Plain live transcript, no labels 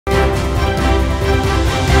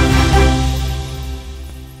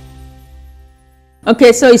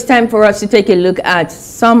Okay, so it's time for us to take a look at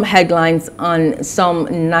some headlines on some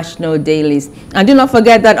national dailies. And do not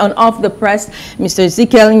forget that on Off the Press, Mr.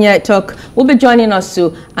 Ezekiel Nya-Etok will be joining us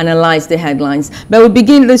to analyze the headlines. But we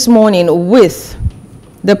begin this morning with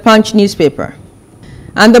the Punch newspaper.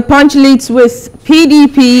 And the Punch leads with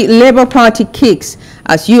PDP Labour Party kicks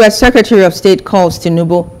as U.S. Secretary of State calls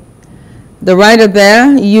Tinubu. The writer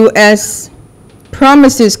there, U.S.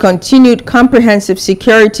 promises continued comprehensive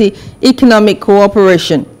security economic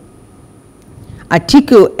cooperation.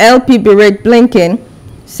 Atiku LP berate Blinken,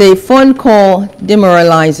 say phone call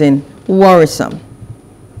demoralizing, worrisome.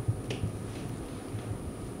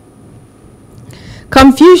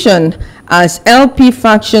 Confusion as LP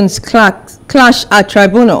factions clash at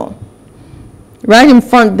tribunal. Right in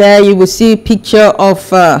front there you will see a picture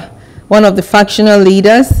of one of the factional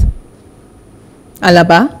leaders,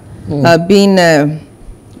 Alaba, being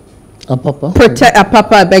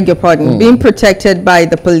Apapa, I beg your pardon, being protected by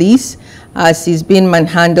the police as he's being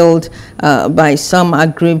manhandled by some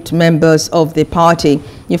aggrieved members of the party.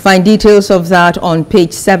 You find details of that on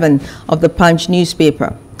page 7 of the Punch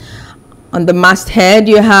newspaper. On the masthead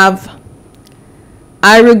you have,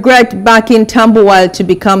 I regret backing Tambuwal to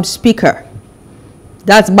become speaker.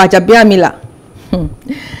 That's Bajabiamila.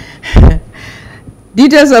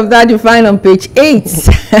 Details of that you find on page 8.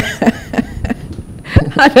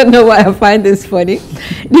 I don't know why I find this funny.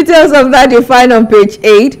 Details of that you find on page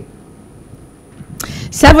 8.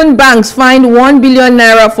 7 banks fined 1 billion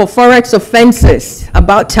naira for Forex offences.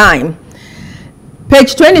 About time.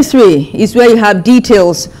 Page 23 is where you have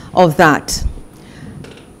details of that.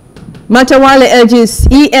 Matawale urges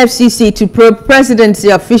EFCC to probe presidency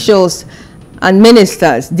officials and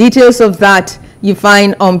ministers. Details of that you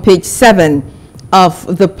find on page 7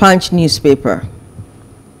 of the Punch newspaper.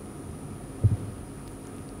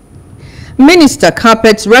 Minister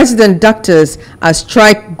carpets resident doctors as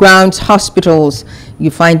strike grounds hospitals.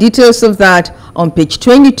 You find details of that on page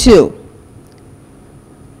 22.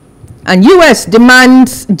 And U.S.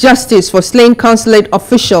 demands justice for slain consulate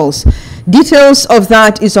officials. Details of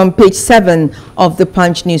that is on page 7 of the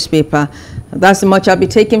Punch newspaper. That's much I'll be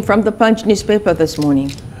taking from the Punch newspaper this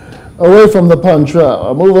morning. Away from the Punch,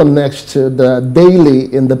 I'll move on next to the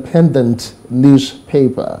Daily Independent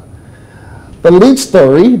newspaper. The lead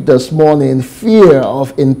story this morning, fear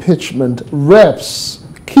of impeachment, reps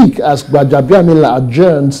kick as Gbajabiamila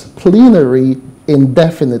adjourns plenary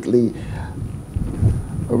indefinitely.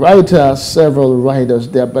 Several writers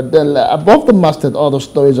there, but then above the masthead, other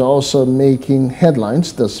stories are also making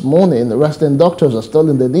headlines this morning. The resident doctors are still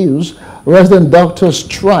in the news. Resident doctors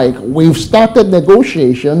strike. We've started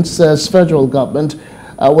negotiations, says federal government.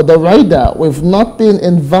 With the rider, we've not been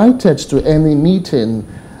invited to any meeting.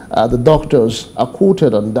 The doctors are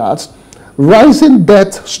quoted on that. Rising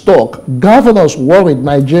debt stock. Governors worried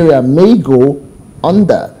Nigeria may go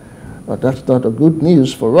under. But that's not a good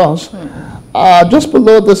news for us. Just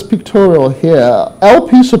below this pictorial here,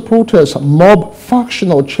 LP supporters mob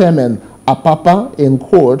factional chairman Apapa in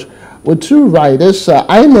court with 2 riders.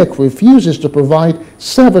 INEC refuses to provide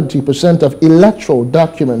 70% of electoral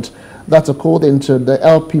documents. That's according to the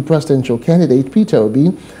LP presidential candidate Peter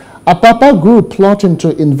Obi. Apapa group plotting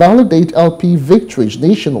to invalidate LP victories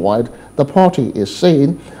nationwide, the party is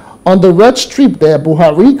saying. On the red strip there,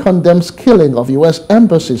 Buhari condemns killing of U.S.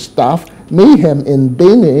 Embassy staff, mayhem in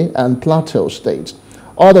Benue and Plateau states.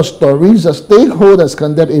 Other stories, the stakeholders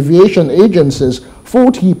condemn aviation agencies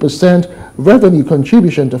 40% revenue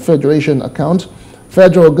contribution to Federation account.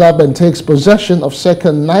 Federal government takes possession of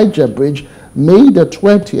second Niger bridge May the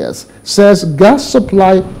 20th, says gas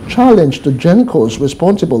supply challenge to Gencos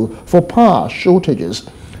responsible for power shortages.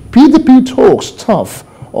 PDP talks tough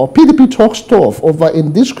over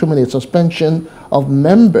indiscriminate suspension of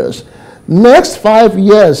members. Next 5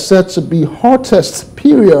 years set to be hottest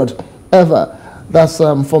period ever. That's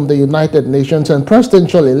from the United Nations. And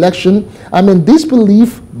presidential election, I'm in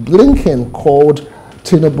disbelief, Blinken called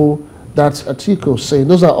Tinubu. That's Atiku saying.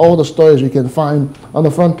 Those are all the stories you can find on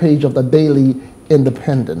the front page of the Daily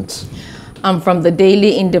Independent. And from the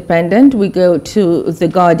Daily Independent, we go to the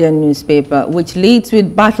Guardian newspaper, which leads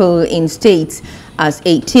with battle in states as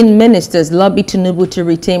 18 ministers lobby Tinubu to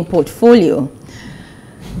retain portfolio.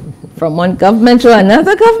 From one government to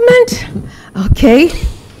another government? Okay.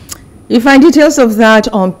 You find details of that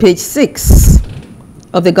on page 6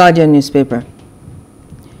 of the Guardian newspaper.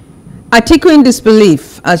 Atiku in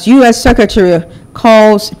disbelief as U.S. Secretary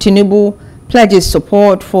calls Tinubu, pledges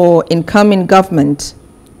support for incoming government.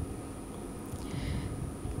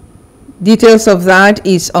 Details of that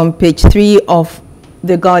is on page 3 of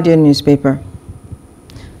the Guardian newspaper.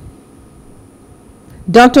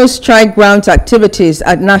 Doctors strike grounds activities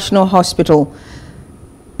at National Hospital.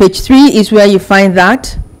 Page 3 is where you find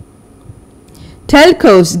that.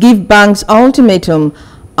 Telcos give banks ultimatum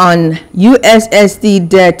on USSD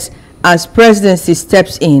debt as presidency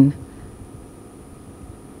steps in.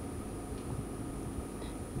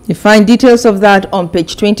 You find details of that on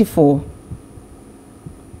page 24.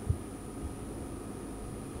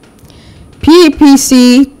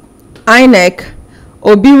 PEPC, INEC,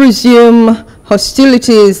 Obi resume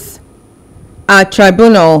hostilities at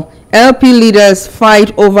tribunal. LP leaders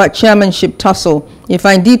fight over chairmanship tussle. You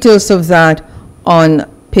find details of that on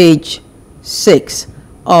page 6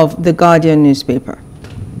 of the Guardian newspaper.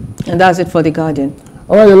 And that's it for the Guardian.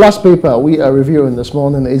 All right, the last paper we are reviewing this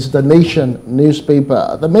morning is the Nation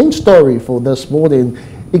newspaper. The main story for this morning: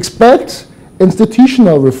 expect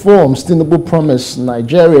institutional reforms. Tinubu promised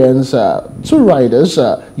Nigerians. Two riders.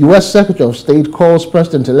 U.S. Secretary of State calls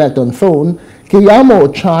President-elect on phone.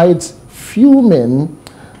 Keyamo chides fuming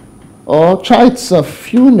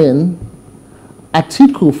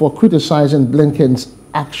Atiku for criticizing Blinken's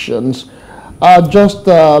actions. Just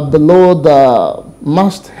below the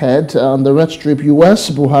masthead on the red strip,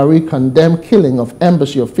 U.S. Buhari condemned killing of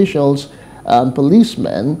embassy officials and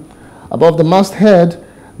policemen. Above the masthead,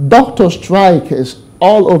 doctor strike is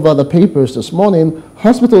all over the papers this morning.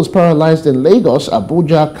 Hospitals paralyzed in Lagos,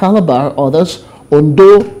 Abuja, Calabar, others,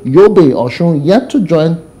 Ondo, Yobe, Osun, yet to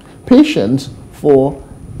join patients for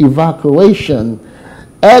evacuation.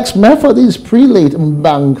 Ex-Methodist prelate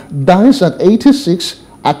Mbang dies at 86.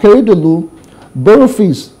 Akeredolu,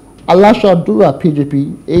 Borofis, Alashadura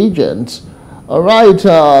PDP agents. All right,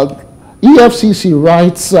 EFCC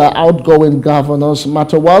writes outgoing governors.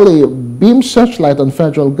 Matawale beam searchlight on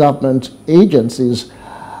federal government agencies.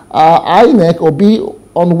 INEC Obi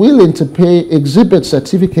unwilling to pay exhibit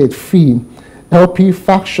certificate fee. LP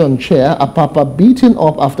faction chair Apapa beaten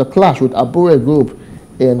up after clash with Abure Group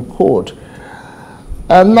in court.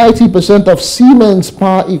 90% of Siemens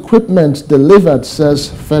power equipment delivered, says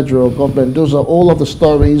federal government. Those are all of the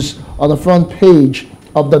stories on the front page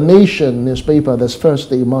of the Nation newspaper this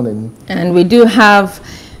Thursday morning. And we do have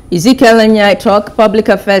Ezekiel Nya-Etok, public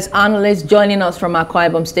affairs analyst, joining us from Akwa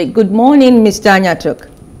Ibom State. Good morning, Mr. Nya-Etok.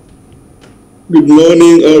 Good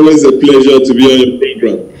morning. Always a pleasure to be on your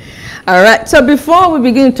program. All right, so before we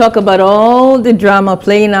begin to talk about all the drama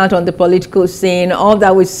playing out on the political scene, all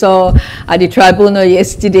that we saw at the tribunal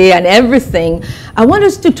yesterday and everything, I want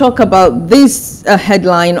us to talk about this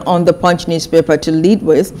headline on the Punch newspaper to lead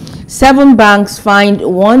with. 7 banks fined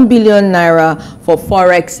 1 billion naira for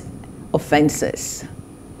Forex offences.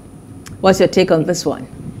 What's your take on this one?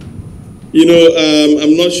 You know,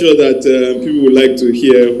 I'm not sure that people would like to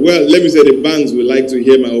hear, well, let me say the banks would like to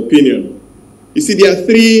hear my opinion. You see, there are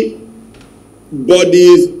 3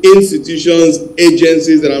 bodies, institutions,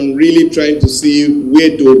 agencies that I'm really trying to see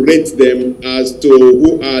where to rate them as to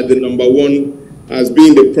who are the number 1 as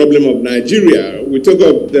being the problem of Nigeria. We talk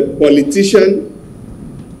of the politician.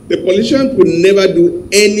 The politician could never do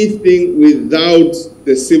anything without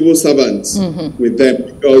the civil servants with them,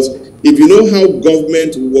 because if you know how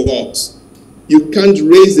government works, you can't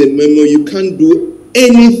raise a memo, you can't do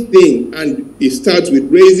anything, and it starts with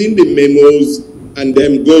raising the memos and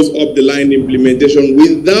then goes up the line implementation.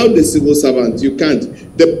 Without the civil servants, you can't.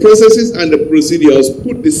 The processes and the procedures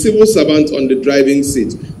put the civil servants on the driving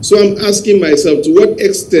seat. So I'm asking myself, to what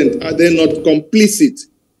extent are they not complicit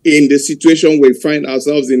in the situation we find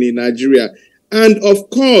ourselves in Nigeria? And of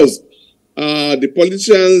course, the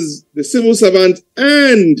politicians, the civil servants,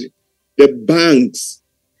 and the banks.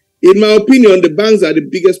 In my opinion, the banks are the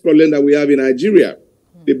biggest problem that we have in Nigeria.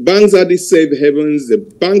 The banks are the safe havens, the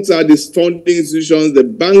banks are the funding institutions, the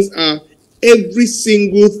banks are every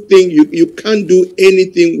single thing. You can't do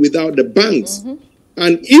anything without the banks.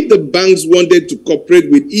 And if the banks wanted to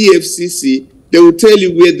cooperate with EFCC, they will tell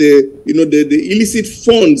you where the illicit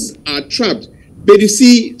funds are trapped. But you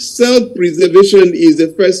see, self-preservation is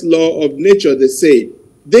the first law of nature, they say.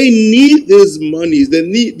 They need these monies, they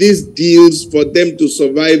need these deals for them to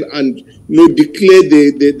survive and declare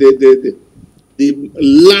the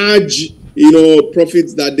large,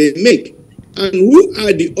 profits that they make. And who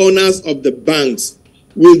are the owners of the banks?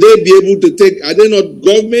 Will they be able to take, are they not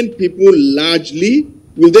government people largely?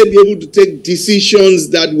 Will they be able to take decisions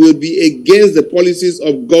that will be against the policies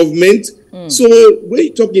of government? So when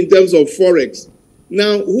you talk in terms of Forex,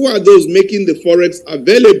 now who are those making the Forex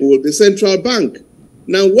available? The central bank.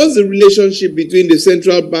 Now what's the relationship between the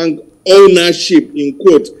central bank ownership, in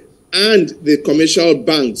quote, and the commercial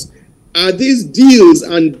banks? Are these deals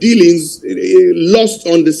and dealings lost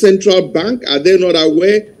on the central bank? Are they not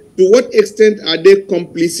aware? Do To what extent are they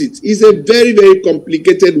complicit? It's a very, very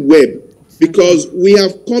complicated web, because we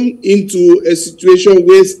have come into a situation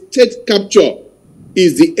where state capture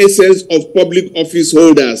is the essence of public office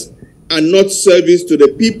holders and not service to the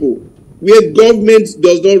people, where government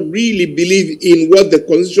does not really believe in what the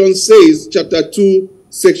Constitution says, Chapter 2,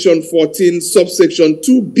 Section 14, subsection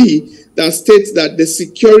 2B, that states that the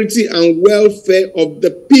security and welfare of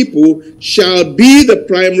the people shall be the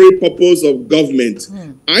primary purpose of government.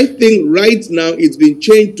 I think right now it's been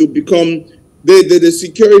changed to become the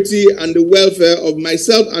security and the welfare of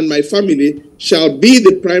myself and my family shall be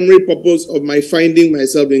the primary purpose of my finding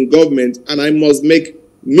myself in government, and I must make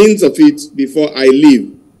means of it before I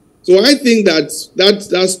leave. So I think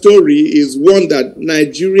that story is one that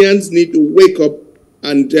Nigerians need to wake up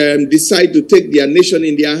and decide to take their nation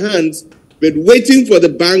in their hands. But waiting for the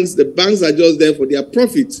banks are just there for their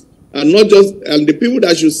profits, and not just, and the people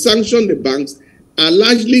that should sanction the banks are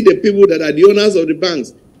largely the people that are the owners of the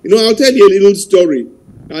banks. You know, I'll tell you a little story,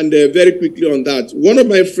 and very quickly on that. One of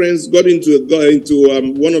my friends got into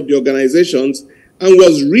one of the organizations and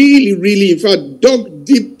was really, in fact, dug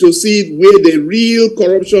deep to see where the real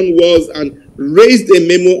corruption was, and raised a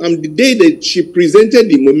memo. And the day that she presented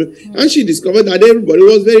the memo, and she discovered that everybody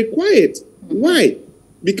was very quiet. Why?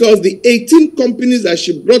 Because the 18 companies that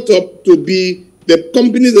she brought up to be the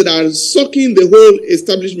companies that are sucking the whole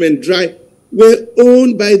establishment dry were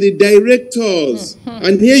owned by the directors.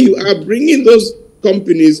 And here you are bringing those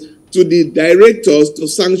companies to the directors to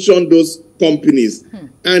sanction those companies.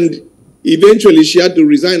 And eventually she had to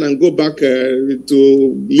resign and go back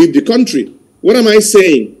to leave the country. What am I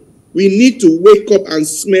saying? We need to wake up and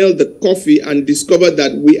smell the coffee and discover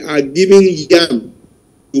that we are giving yam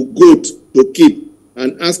to goat to keep,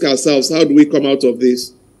 and ask ourselves, how do we come out of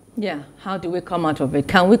this? Yeah, how do we come out of it?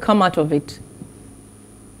 Can we come out of it?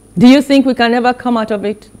 Do you think we can ever come out of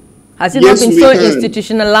it? Has it not been so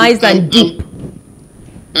institutionalized and deep?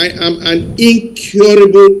 I am an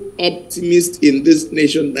incurable optimist in this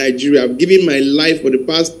nation, Nigeria. I've given my life for the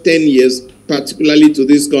past 10 years, particularly to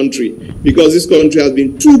this country, because this country has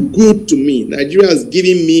been too good to me. Nigeria has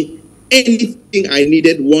given me anything I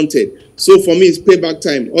needed, wanted. So for me, it's payback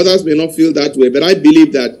time. Others may not feel that way, but I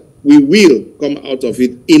believe that we will come out of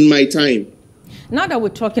it in my time. Now that we're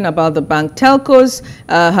talking about the bank, telcos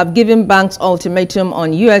have given banks ultimatum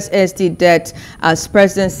on USSD debt as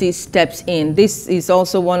presidency steps in. This is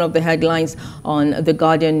also one of the headlines on the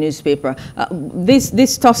Guardian newspaper.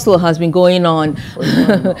 This tussle has been going on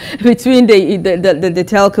between the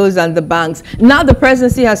telcos and the banks. Now the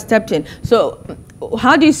presidency has stepped in. So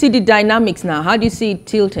how do you see the dynamics now? How do you see it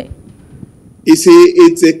tilting? You see,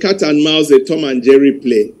 it's a cat and mouse, a Tom and Jerry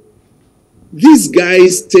play. These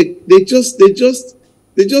guys they just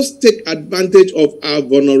take advantage of our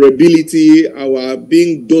vulnerability, our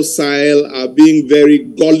being docile, our being very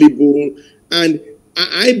gullible. And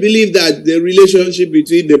I believe that the relationship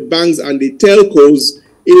between the banks and the telcos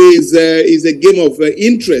is a game of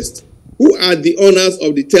interest. Who are the owners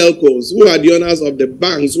of the telcos? Who are the owners of the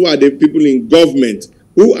banks? Who are the people in government?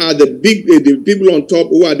 Who are the people on top?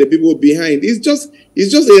 Who are the people behind? It's just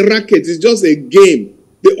a racket. It's just a game.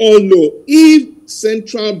 They all know if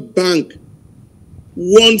central bank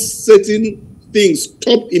wants certain things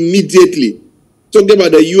stopped immediately, talking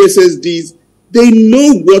about the USSDs, they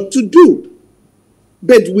know what to do.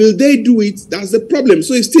 But will they do it? That's the problem.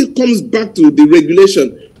 So it still comes back to the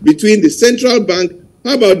regulation between the central bank.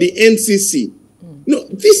 How about the NCC? No,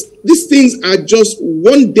 these things are just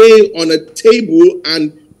one day on a table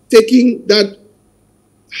and taking that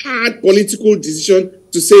hard political decision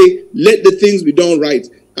to say, let the things be done right.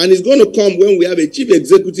 And it's going to come when we have a chief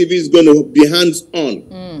executive who is going to be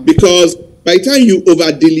hands-on. Because by the time you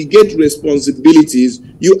over-delegate responsibilities,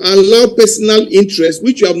 you allow personal interests,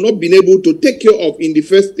 which you have not been able to take care of in the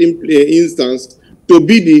first instance, to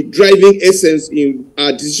be the driving essence in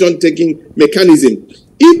our decision-taking mechanism.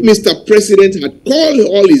 If Mr. President had called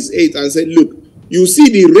all his aides and said, look, you see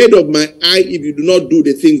the red of my eye if you do not do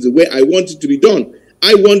the things the way I want it to be done.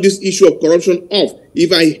 I want this issue of corruption off.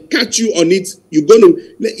 If I catch you on it, you're going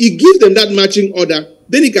to... He gives them that matching order,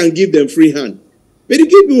 then he can give them free hand. But you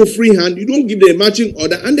give people free hand, you don't give them a matching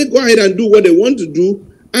order, and they go ahead and do what they want to do,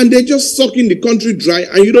 and they're just sucking the country dry,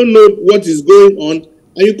 and you don't know what is going on,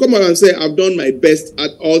 and you come out and say, I've done my best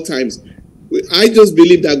at all times. I just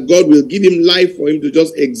believe that God will give him life for him to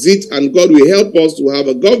just exit, and God will help us to have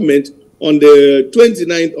a government on the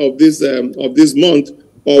 29th of this month,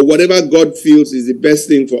 or whatever God feels is the best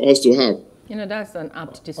thing for us to have. You know, that's an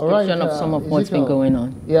apt description of some of what's been going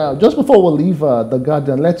on. Yeah, just before we leave The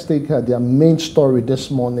Guardian, let's take their main story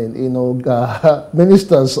this morning, you know,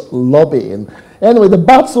 ministers lobbying. Anyway, the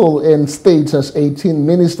battle in states as 18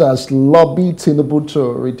 ministers lobby Tinubu to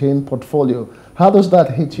retain portfolio. How does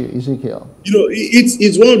that hit you, Ezekiel? You know,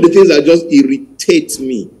 it's one of the things that just irritates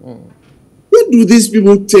me. What do these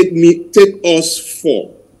people take us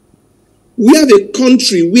for? We have a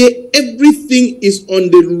country where everything is on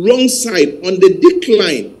the wrong side, on the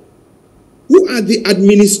decline. Who are the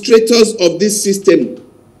administrators of this system?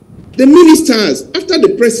 The ministers. After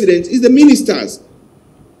the president is the ministers.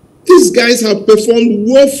 These guys have performed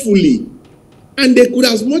woefully, and they could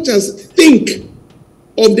as much as think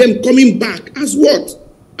of them coming back as what?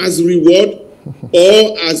 As reward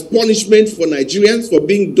or as punishment for Nigerians for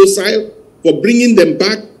being docile, for bringing them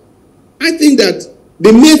back. I think that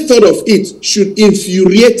the mere thought of it should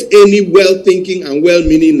infuriate any well-thinking and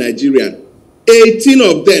well-meaning Nigerian. 18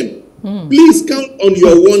 of them. Please count on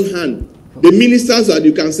your one hand the ministers that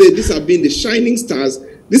you can say these have been the shining stars.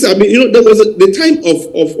 These have been, you know, there was the time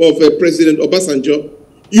of President Obasanjo.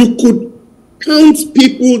 You could count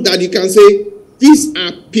people that you can say these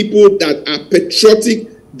are people that are patriotic.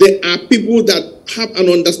 They are people that have an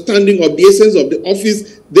understanding of the essence of the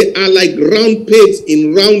office. They are like round pegs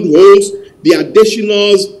in round holes. The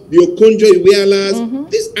Adeshinas, the Okonjo-Iwealas,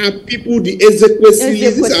 these are people, the Ezekiel,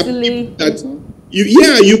 these are people that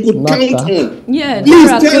you could count on. Yeah, please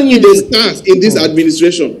tell me the stars in this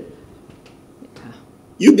administration.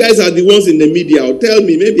 You guys are the ones in the media. Or tell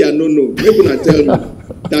me, maybe I don't know. Maybe not tell me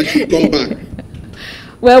that should come back.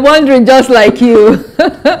 We're wondering just like you.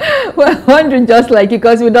 We're wondering just like you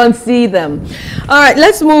because we don't see them. All right,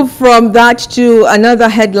 let's move from that to another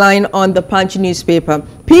headline on the Punch newspaper.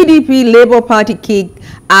 PDP Labour Party kick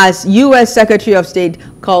as U.S. Secretary of State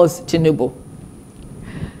calls Tinubu.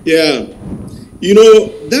 Yeah. You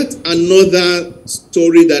know, that's another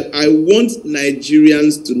story that I want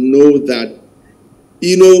Nigerians to know that,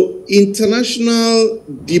 you know, international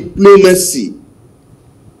diplomacy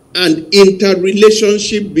and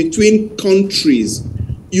interrelationship between countries,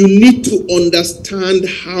 you need to understand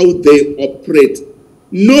how they operate.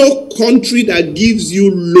 No country that gives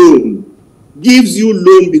you loan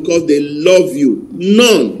because they love you.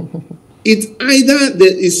 None. It's either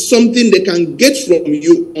there is something they can get from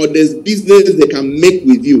you or there's business they can make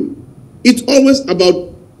with you. It's always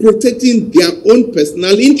about protecting their own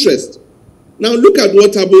personal interest. Now look at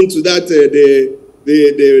what happened to that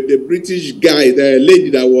the British guy, the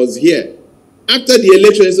lady that was here. After the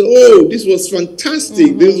election, he said, oh, this was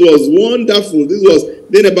fantastic. This was wonderful. This was,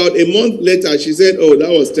 then about a month later, she said, oh, that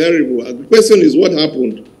was terrible. The question is what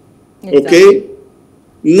happened? Exactly. Okay?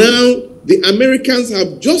 Now, the Americans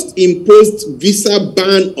have just imposed visa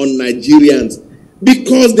ban on Nigerians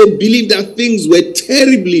because they believe that things were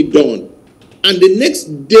terribly done. And the next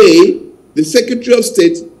day, the Secretary of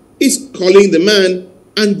State is calling the man,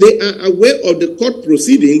 and they are aware of the court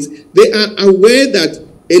proceedings. They are aware that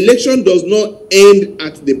election does not end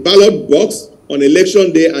at the ballot box on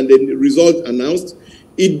election day and the result announced.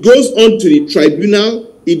 It goes on to the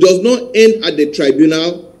tribunal. It does not end at the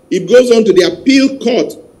tribunal. It goes on to the appeal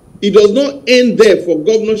court. It does not end there for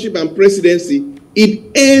governorship and presidency.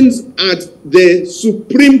 It ends at the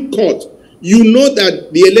Supreme Court. You know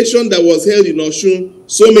that the election that was held in Osun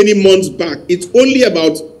so many months back, it's only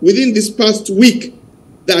about within this past week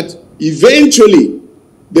that eventually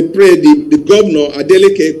the governor,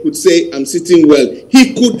 Adeleke, could say, I'm sitting well.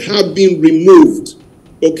 He could have been removed.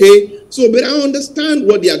 Okay? So, but I understand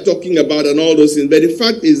what they are talking about and all those things. But the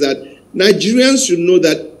fact is that Nigerians should know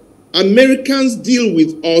that Americans deal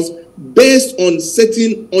with us based on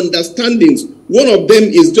certain understandings. One of them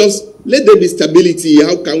is just let there be stability.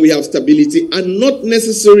 How can we have stability? And not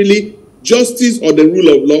necessarily justice or the rule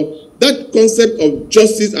of law. That concept of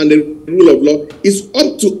justice and the rule of law is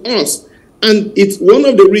up to us. And it's one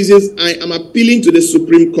of the reasons I am appealing to the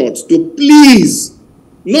Supreme Court to please,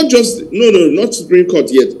 not Supreme Court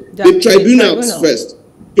yet, the tribunals first,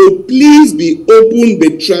 to please be open,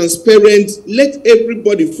 be transparent, let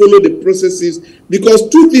everybody follow the processes, because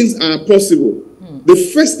two things are possible.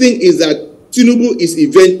 The first thing is that Tinubu is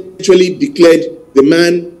eventually declared the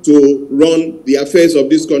man to run the affairs of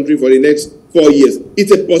this country for the next 4 years.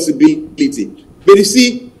 It's a possibility. But you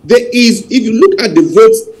see, there is, if you look at the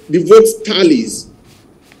votes tallies,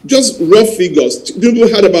 just rough figures, Tinubu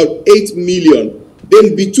had about 8 million.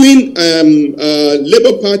 Then between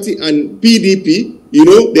Labour Party and PDP, you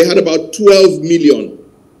know, they had about 12 million.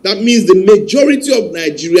 That means the majority of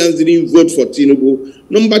Nigerians didn't vote for Tinubu.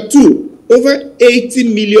 Number two, over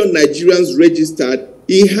 80 million Nigerians registered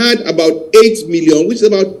he had about 8 million, which is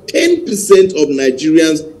about 10% of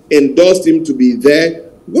Nigerians endorsed him to be there.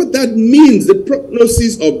 What that means, the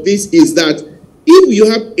prognosis of this is that if you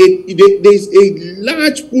have there's a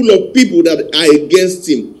large pool of people that are against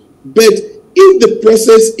him, but if the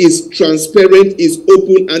process is transparent, is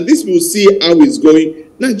open, and this will see how it's going,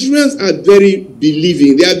 Nigerians are very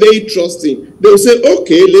believing. They are very trusting. They will say,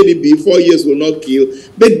 okay, let it be. 4 years will not kill.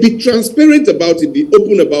 But be transparent about it. Be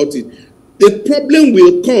open about it. The problem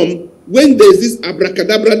will come when there's this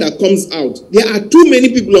abracadabra that comes out. There are too many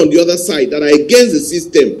people on the other side that are against the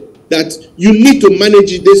system that you need to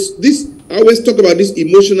manage it. I always talk about this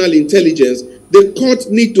emotional intelligence. The court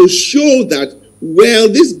need to show that, well,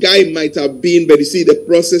 this guy might have been, but you see the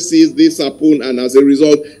processes, this happened, and as a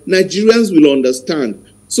result, Nigerians will understand.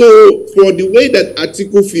 So for the way that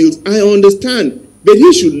Atiku feels, I understand, but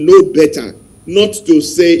he should know better not to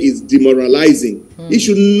say it's demoralizing. He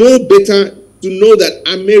should know better to know that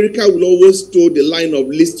America will always toe the line of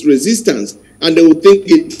least resistance, and they will think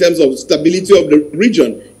in terms of stability of the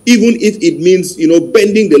region, even if it means,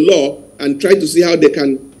 bending the law and try to see how they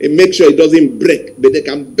can make sure it doesn't break, but they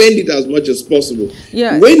can bend it as much as possible.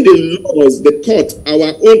 Yes. When the laws, the court,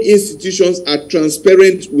 our own institutions are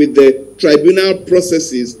transparent with the tribunal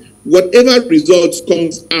processes, whatever results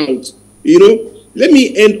comes out, let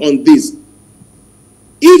me end on this.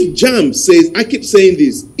 If JAM says, I keep saying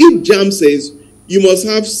this, if JAM says you must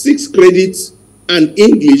have 6 credits and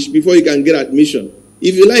English before you can get admission,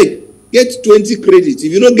 if you like, get 20 credits.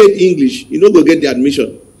 If you don't get English, you don't go get the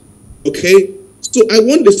admission. Okay? So I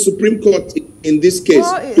want the Supreme Court in this case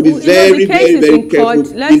to be very, very careful.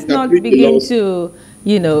 Let's not begin to,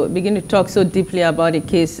 begin to talk so deeply about a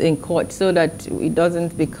case in court so that it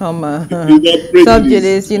doesn't become a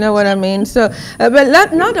subjudice, you know what I mean? So,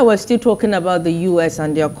 but now that we're still talking about the U.S.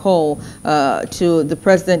 and their call to the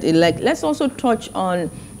president-elect, let's also touch on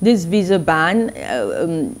this visa ban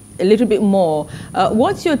a little bit more.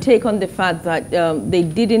 What's your take on the fact that they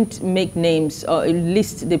didn't make names or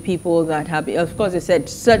list the people that have, of course they said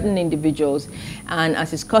certain individuals, and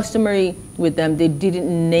as is customary with them, they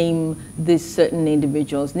didn't name these certain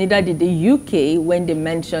individuals. Neither did the UK when they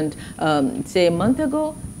mentioned, say a month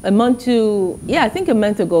ago, I think a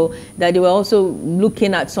month ago, that they were also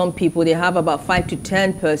looking at some people. They have about 5 to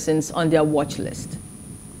 10 persons on their watch list.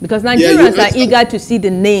 Because Nigerians are eager to see the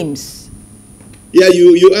names. Yeah,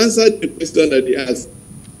 you answered the question that you asked,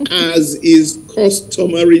 as is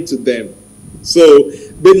customary to them. So,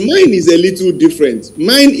 but mine is a little different.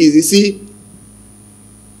 Mine is, you see,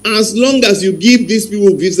 as long as you give these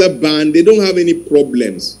people visa ban, they don't have any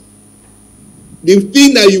problems. The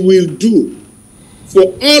thing that you will do for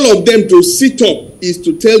all of them to sit up is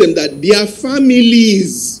to tell them that their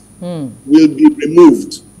families will be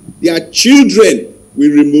removed. Their children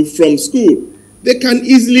will remove from school. They can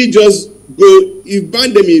easily just go. You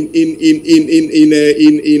ban them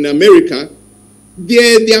in America.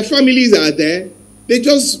 Their families are there. They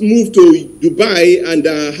just move to Dubai and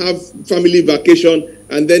have family vacation,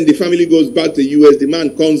 and then the family goes back to US. The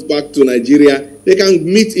man comes back to Nigeria. They can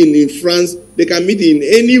meet in France. They can meet in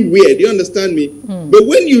anywhere. Do you understand me? But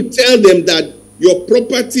when you tell them that your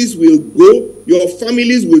properties will go, your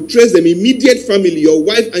families will trace them, immediate family, your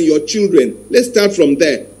wife and your children, let's start from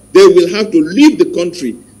there. They will have to leave the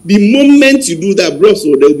country. The moment you do that, bro,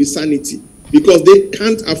 so there will be sanity, because they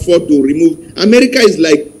can't afford to remove. America is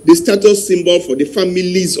like the status symbol for the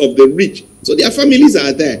families of the rich. So their families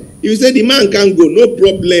are there. If you say the man can't go, no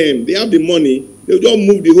problem. They have the money. They'll just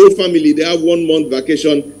move the whole family. They have 1 month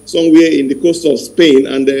vacation somewhere in the coast of Spain,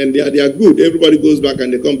 and then they are good. Everybody goes back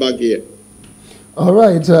and they come back here. All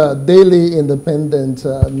right, Daily Independent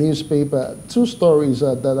newspaper. 2 stories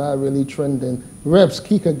that are really trending. Reps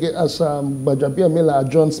kick as Bajabia Miller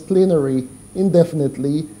adjourns plenary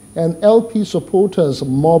indefinitely, and LP supporters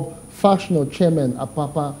mob factional chairman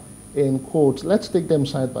Apapa in court. Let's take them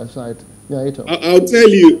side by side. Nya-Etok. I'll tell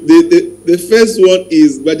you, the first one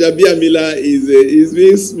is Bajabia Miller is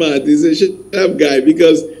being smart. He's a sharp guy,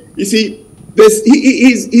 because you see,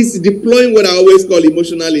 he's deploying what I always call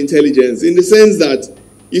emotional intelligence, in the sense that,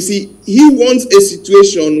 you see, he wants a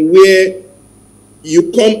situation where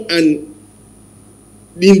you come and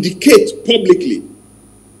indicate publicly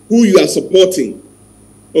who you are supporting,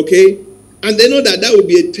 okay? And they know that that would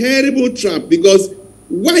be a terrible trap, because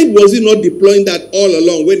why was he not deploying that all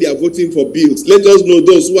along when they are voting for bills? Let us know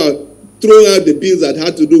those who are throwing out the bills that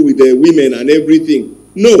had to do with the women and everything.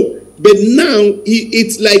 No. But now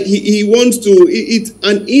it's like he wants to. It's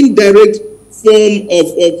an indirect form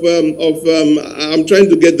of I'm trying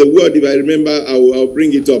to get the word. If I remember, I'll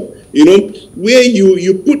bring it up. Where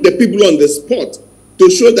you put the people on the spot to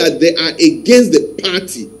show that they are against the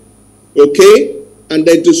party, okay? And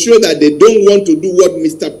then to show that they don't want to do what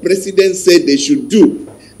Mr. President said they should do.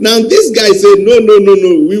 Now, this guy said, no,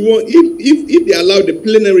 we want, if they allow the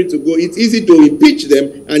plenary to go, it's easy to impeach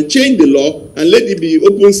them and change the law and let it be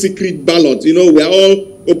open secret ballot. You know, we're all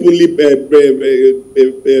openly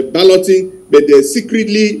balloting, but they're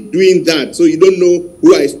secretly doing that. So you don't know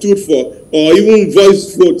who I stood for, or even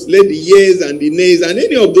voice votes, let the yeas and the nays and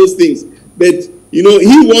any of those things. But, you know,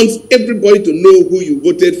 he wants everybody to know who you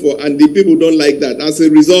voted for, and the people don't like that. As a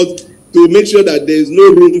result, to make sure that there is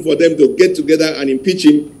no room for them to get together and impeach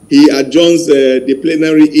him, he adjourns the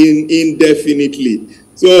plenary indefinitely.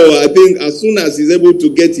 So I think as soon as he's able to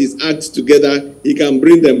get his act together, he can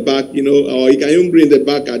bring them back, you know, or he can even bring them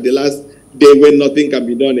back at the last day when nothing can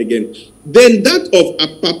be done again. Then that of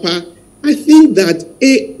Apapa, I think that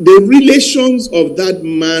the relations of that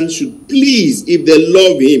man should please, if they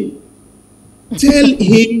love him, tell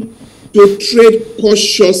him to tread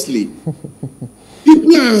cautiously.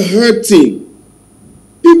 People are hurting.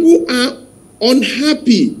 People are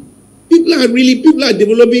unhappy. People are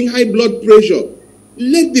developing high blood pressure.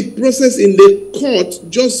 Let the process in the court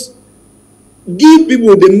just give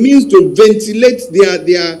people the means to ventilate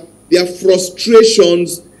their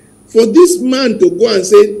frustrations. For this man to go and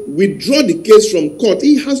say, withdraw the case from court,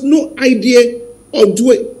 he has no idea of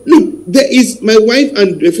doing. Look, there is my wife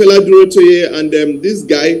and Fela Durotoye and this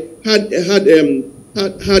guy had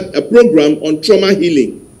a program on trauma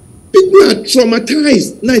healing. People are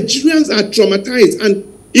traumatized. Nigerians are traumatized, and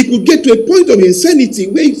it could get to a point of insanity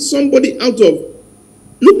where somebody out of,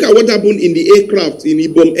 look at what happened in the aircraft, in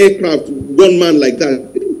Ibom aircraft, one man like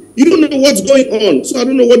that. You don't know what's going on, so I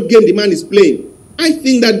don't know what game the man is playing. I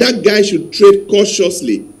think that guy should tread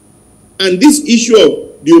cautiously. And this issue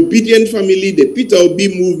of the obedient family, the Peter Obi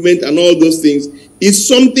movement, and all those things is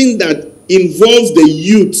something that involves the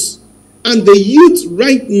youth. And the youth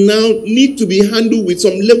right now need to be handled with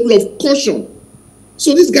some level of caution.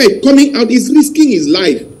 So this guy coming out is risking his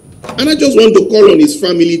life. And I just want to call on his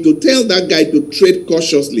family to tell that guy to tread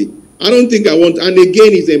cautiously. I don't think I want, and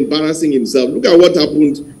again, he's embarrassing himself. Look at what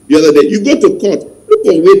happened the other day. You go to court, look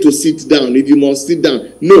for a way to sit down. If you must sit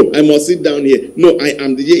down, no, I must sit down here. No, I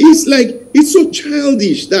am the. It's like, it's so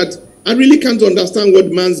childish that I really can't understand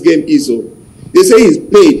what man's game is. So they say he's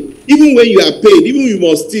paid. Even when you are paid, even you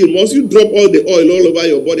must steal, must you drop all the oil all over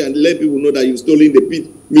your body and let people know that you've stolen the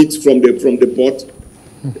meat from the pot?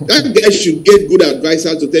 That guy should get good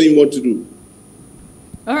advisors to tell him what to do.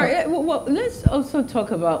 All right. Well, let's also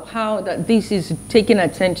talk about how that this is taking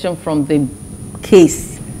attention from the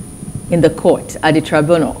case in the court at the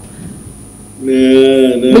tribunal.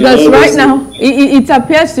 No, because right now it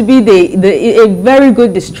appears to be a very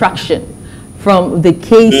good distraction from the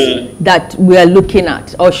case that we are looking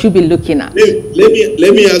at or should be looking at.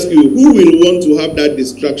 Let me ask you, who will want to have that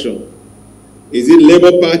distraction? Is it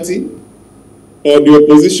Labour Party or the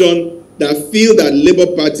opposition that feel that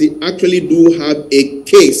Labour Party actually do have a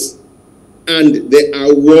case and they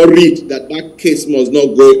are worried that that case must not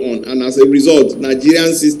go on, and as a result,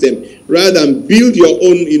 Nigerian system, rather than build your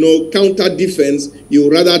own, counter defense,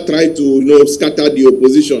 you rather try to, scatter the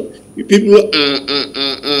opposition. People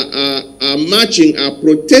are marching, are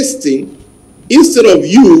protesting, instead of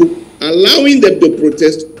you allowing them to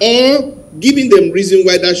protest or giving them reason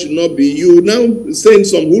why that should not be. You now send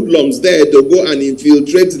some hoodlums there to go and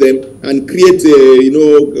infiltrate them and create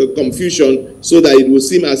confusion so that it will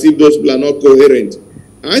seem as if those people are not coherent.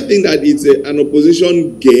 I think that it's an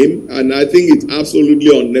opposition game, and I think it's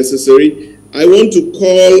absolutely unnecessary. I want to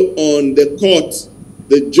call on the court,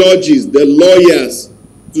 the judges, the lawyers,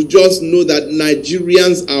 to just know that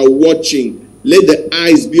Nigerians are watching. Let the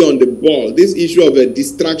eyes be on the ball. This issue of a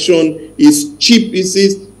distraction is cheap. It's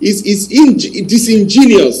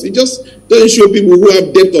disingenuous. It just doesn't show people who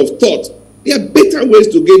have depth of thought. There are better ways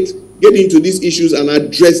to get into these issues and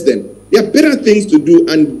address them. There are better things to do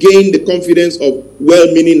and gain the confidence of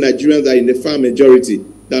well-meaning Nigerians that are in the far majority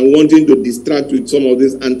than wanting to distract with some of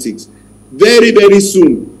these antics. Very, very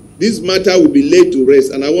soon, this matter will be laid to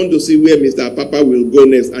rest, and I want to see where Mr. Apapa will go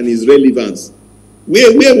next and his relevance.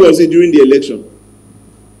 Where was he during the election?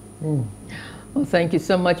 Well, thank you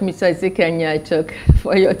so much, Mr. Ezekiel Nya-Etok,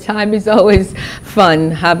 for your time. It's always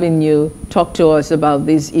fun having you talk to us about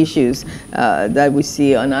these issues that we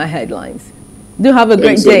see on our headlines. Do have a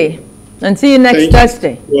great day, and see you next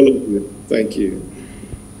Thursday. All of you. Thank you.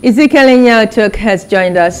 Ezekiel Nya-Etok has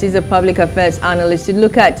joined us. He's a public affairs analyst to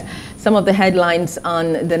look at some of the headlines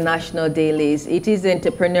on the national dailies. It is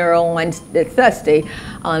Entrepreneurial Wednesday, Thursday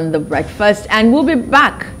on The Breakfast, and we'll be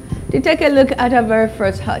back to take a look at our very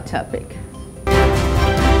first hot topic.